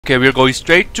Okay, we're going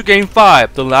straight to game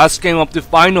 5, the last game of the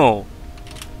final.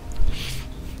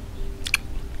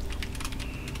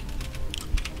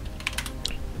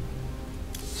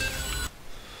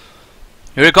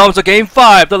 Here comes the game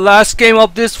 5, the last game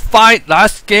of this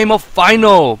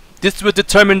final. This will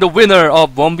determine the winner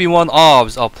of 1v1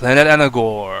 OBS of Planet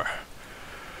Anagor.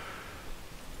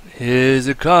 Here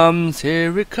it comes,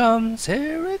 here it comes,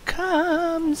 here it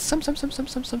comes. Some.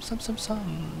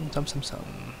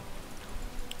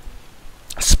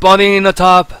 Spawning in the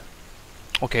top.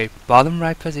 Okay, bottom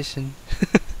right position.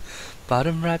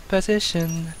 Bottom right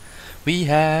position. We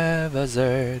have a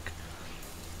Zerg.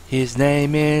 His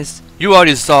name is. You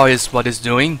already saw what he's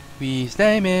doing. His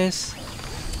name is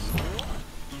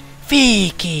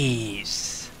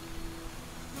Faekyz.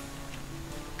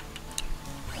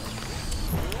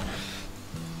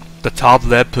 The top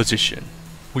left position.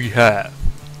 We have.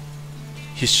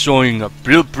 He's showing a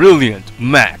brilliant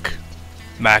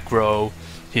macro.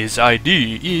 His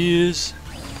ID is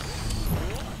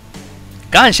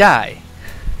GuNsHy.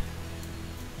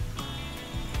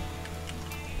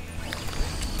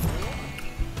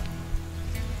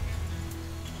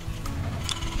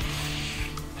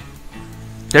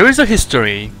 There is a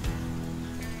history.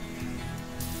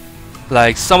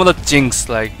 Like some of the jinx,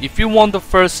 like if you won the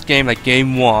first game, like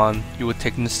game 1, you would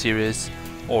take in the series,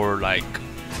 or if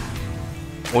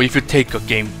you take a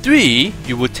game 3,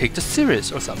 you would take the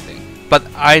series or something. But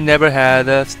I never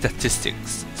had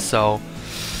statistics, so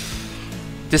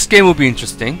this game will be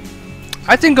interesting.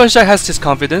 I think GuNsHy has this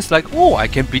confidence, like, oh, I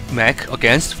can beat mech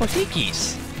against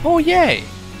Faekyz. Oh yay!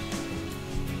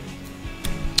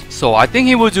 So I think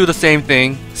he will do the same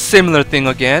thing, similar thing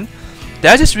again.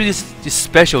 That is really his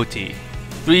specialty.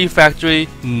 Free factory,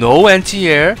 no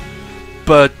anti-air,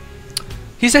 but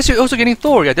he's actually also getting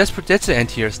Thor. Yeah, that's the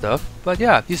anti-air stuff. But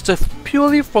yeah, he's just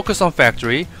purely focused on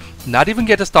factory. Not even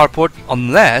get a starport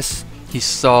unless he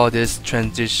saw this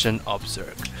transition of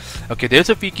Zerg. Okay,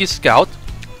 there's a Faekyz scout.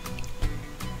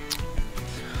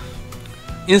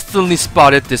 Instantly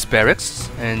spotted this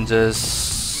barracks and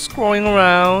just scrolling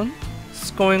around,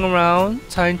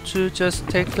 trying to just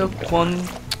take the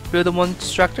build the one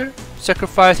extractor,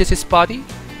 sacrifices his body,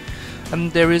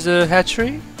 and there is a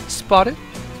hatchery spotted.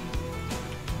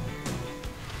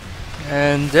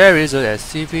 And there is a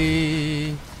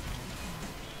SCV.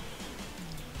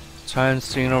 Try and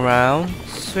swing around.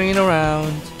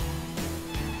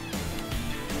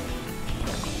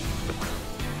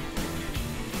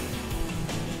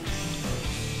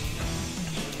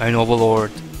 An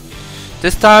Overlord.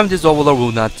 This time this Overlord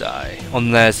will not die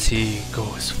unless he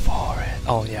goes for it.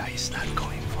 Oh yeah, he's not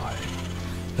going for it.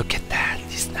 Look at that,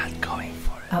 he's not going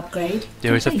for it. Upgrade.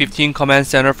 There is a 15 command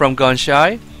center from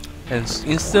GuNsHy and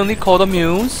instantly call the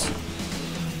Muse.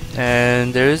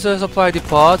 And there is a supply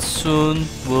depot soon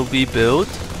will be built.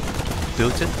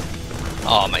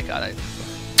 Oh my god.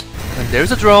 And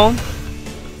there's a drone.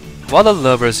 What a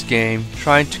lover's game.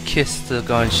 Trying to kiss the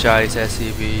GuNsHy's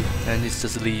SCV and it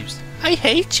just leaves. I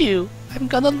hate you. I'm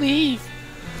gonna leave.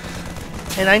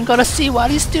 And I'm gonna see what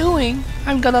he's doing.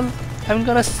 Oh,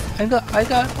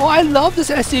 I love this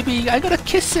SCV. I'm gonna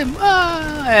kiss him.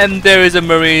 Ah! And there is a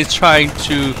Marine trying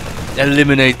to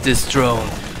eliminate this drone.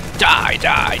 Die.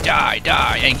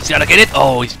 And he's gonna get it.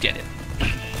 Oh, he's getting it.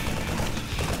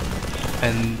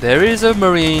 And there is a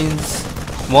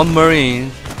one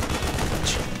Marine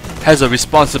has a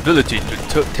responsibility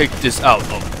to take this out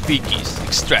of Faekyz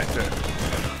extractor.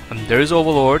 And there is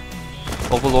Overlord.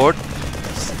 Overlord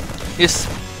is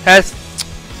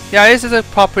a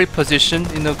proper position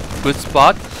in a good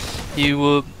spot.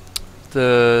 The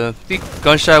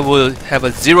GuNsHy will have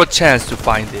a 0 chance to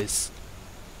find this.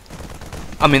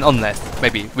 I mean, unless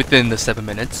maybe within the 7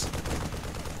 minutes.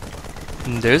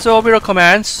 And there's an orbital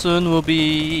command. Soon will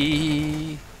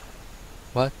be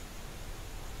what?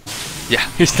 Yeah,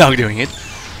 he's now doing it.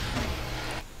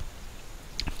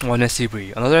 One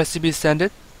SCV, another SCV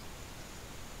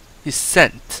is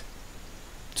sent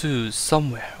to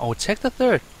somewhere. Oh, check the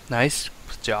third. Nice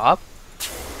job.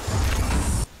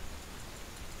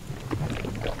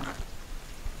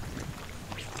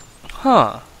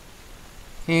 Huh.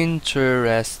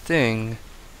 Interesting.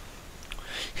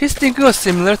 He's thinking a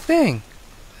similar thing.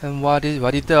 And what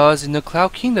he does in the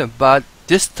Cloud Kingdom, but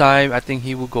this time I think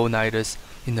he will go Nidus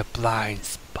in the blind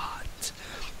spot.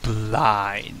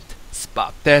 Blind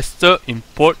spot. That's the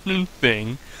important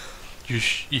thing.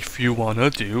 If you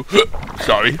wanna do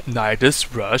Nidus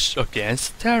rush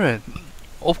against Terran,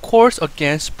 of course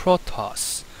against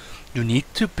Protoss, you need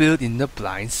to build in the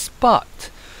blind spot.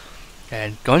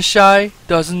 And GuNsHy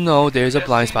doesn't know there's a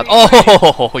blind spot.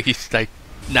 Oh, he's like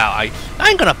Now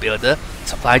I'm gonna build a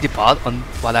supply depot on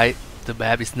what the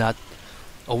map is not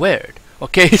aware.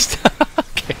 Okay,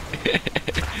 okay.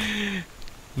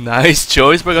 Nice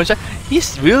choice for GuNsHy.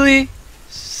 He's really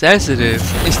sensitive.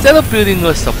 Instead of building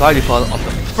a supply depot on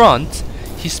the front,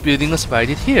 he's building a supply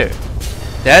depot here.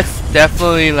 That's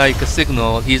definitely like a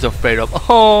signal he's afraid of.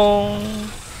 Oh,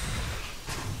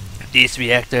 this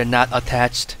reactor not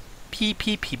attached. P.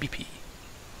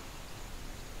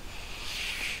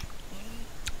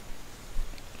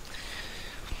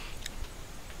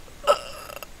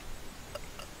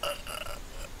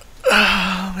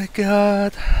 Oh my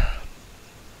god.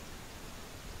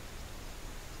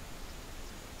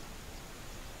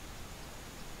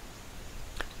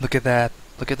 Look at that.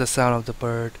 Look at the sound of the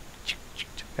bird.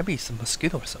 Maybe it's a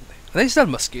mosquito or something. I think it's not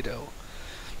a mosquito.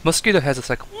 Mosquito has this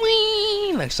like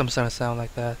wee, like some sort of sound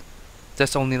like that.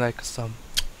 That's only like some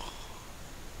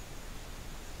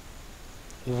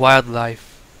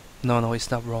wildlife. No,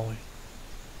 it's not rolling.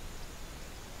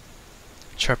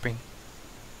 Chirping.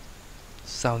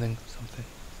 Sounding something.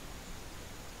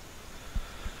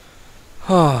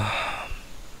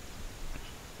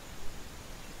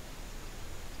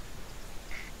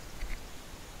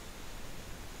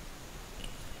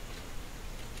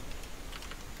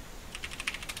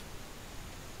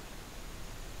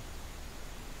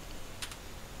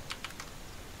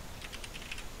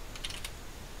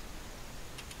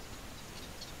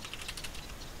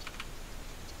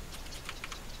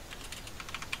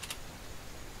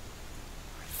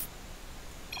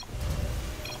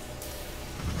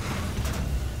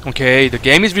 Okay, the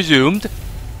game is resumed.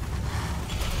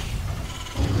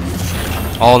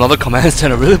 Oh, another command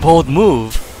center. Really bold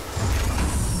move.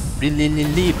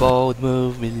 Really bold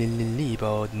move. Really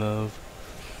bold move.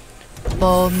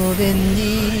 Bold move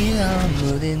indeed.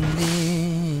 Move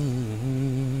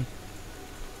indeed.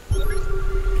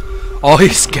 Oh, he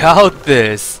scouted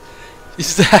this.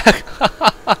 Is that?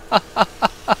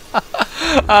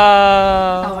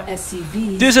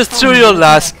 This is truly the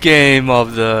last game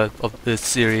of this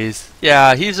series.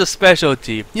 Yeah, he's a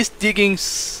specialty. He's digging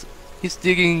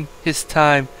his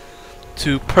time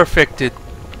to perfect it,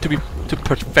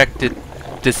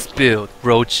 this build.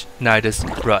 Roach, Nidus,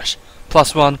 Rush.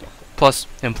 +1, plus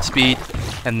and speed,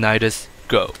 and Nidus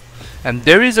go. And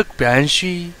there is a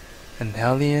Banshee, and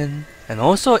Hellion, and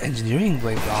also engineering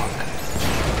wave rock.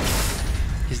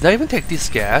 He's not even take this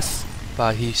gas,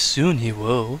 but soon he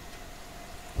will.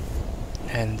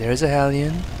 And there's a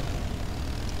Hellion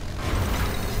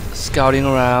scouting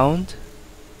around.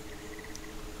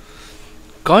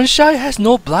 GuNsHy has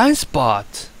no blind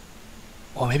spot.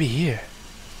 Or maybe here.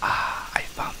 Ah, I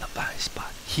found the blind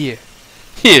spot. Here.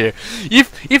 If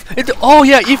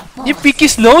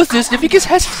Faekyz knows this, if Faekyz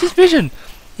has his vision.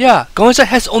 Yeah, GuNsHy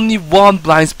has only one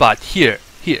blind spot. Here.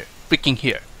 Freaking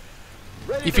here.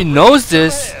 If he knows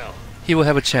this, he will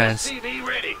have a chance.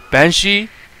 Banshee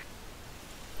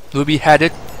will be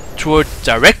headed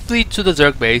directly to the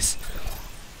Zerg base.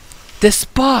 This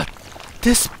spot!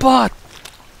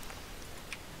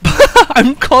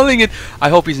 I'm calling it. I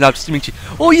hope he's not streaming.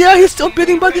 Oh yeah, he's still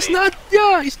bidding, but it's not.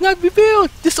 Yeah, it's not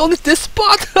revealed. This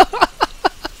spot.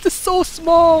 It's so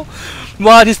small.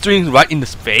 What he's doing right in the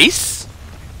face?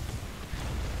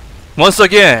 Once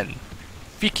again,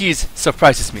 Faekyz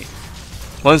surprises me.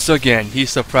 Once again, he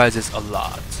surprises a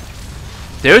lot.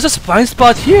 There is a blind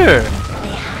spot here.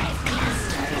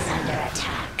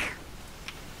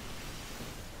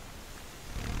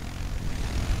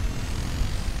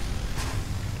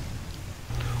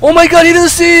 Oh my god, he didn't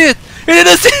see it!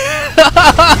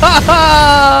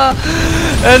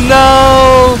 And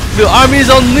now the army is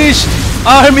unleashed!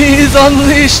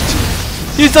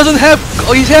 He doesn't have...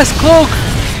 Oh, he has cloak!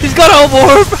 He's got a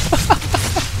orb!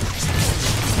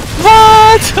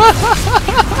 What?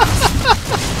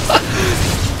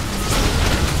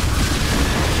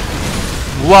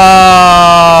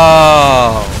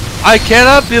 Wow! I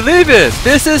cannot believe it!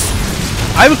 This is...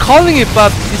 I'm calling it,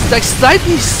 but it's like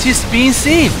slightly he's being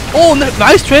seen. Oh,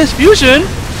 nice transfusion!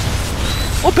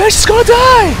 Oh, Bash is gonna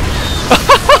die!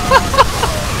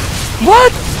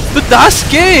 What? The last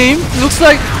game looks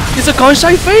like it's a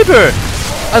GuNsHy favor.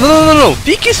 No.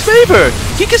 Faekyz favor.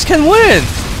 Faekyz can win.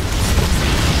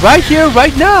 Right here,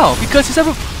 right now, because he's a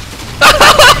fucking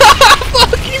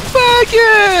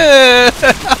faggot.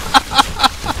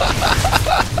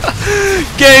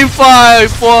 Game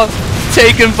 5 for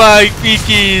taken by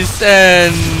Faekyz,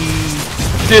 and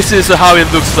this is how it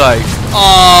looks like.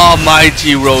 Oh,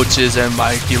 mighty roaches are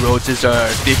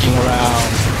digging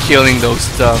around, killing those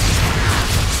stuff.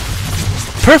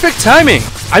 Perfect timing.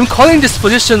 I'm calling this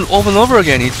position over and over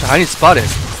again. It's finally spotted.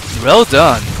 Well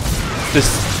done. This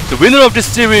The winner of this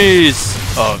series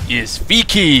is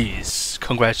Faekyz.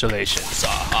 Congratulations.